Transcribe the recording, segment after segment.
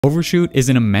Overshoot is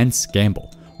an immense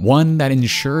gamble, one that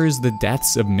ensures the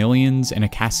deaths of millions and a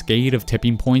cascade of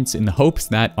tipping points in the hopes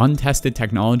that untested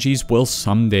technologies will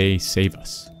someday save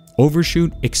us.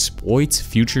 Overshoot exploits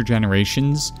future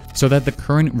generations so that the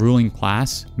current ruling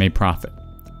class may profit.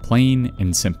 Plain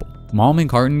and simple. Malm and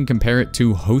Carton compare it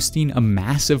to hosting a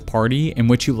massive party in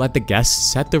which you let the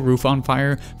guests set the roof on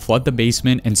fire, flood the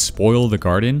basement, and spoil the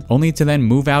garden, only to then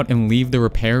move out and leave the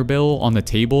repair bill on the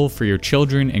table for your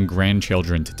children and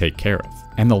grandchildren to take care of.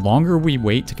 And the longer we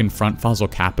wait to confront fossil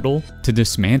capital, to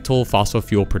dismantle fossil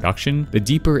fuel production, the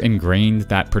deeper ingrained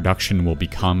that production will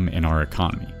become in our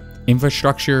economy.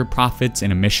 Infrastructure, profits,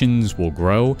 and emissions will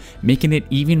grow, making it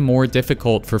even more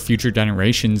difficult for future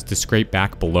generations to scrape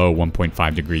back below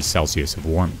 1.5 degrees Celsius of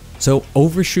warming. So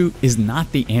overshoot is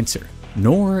not the answer,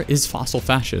 nor is fossil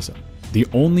fascism. The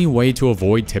only way to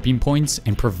avoid tipping points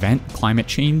and prevent climate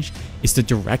change is to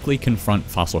directly confront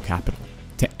fossil capital,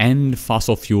 to end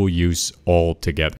fossil fuel use altogether.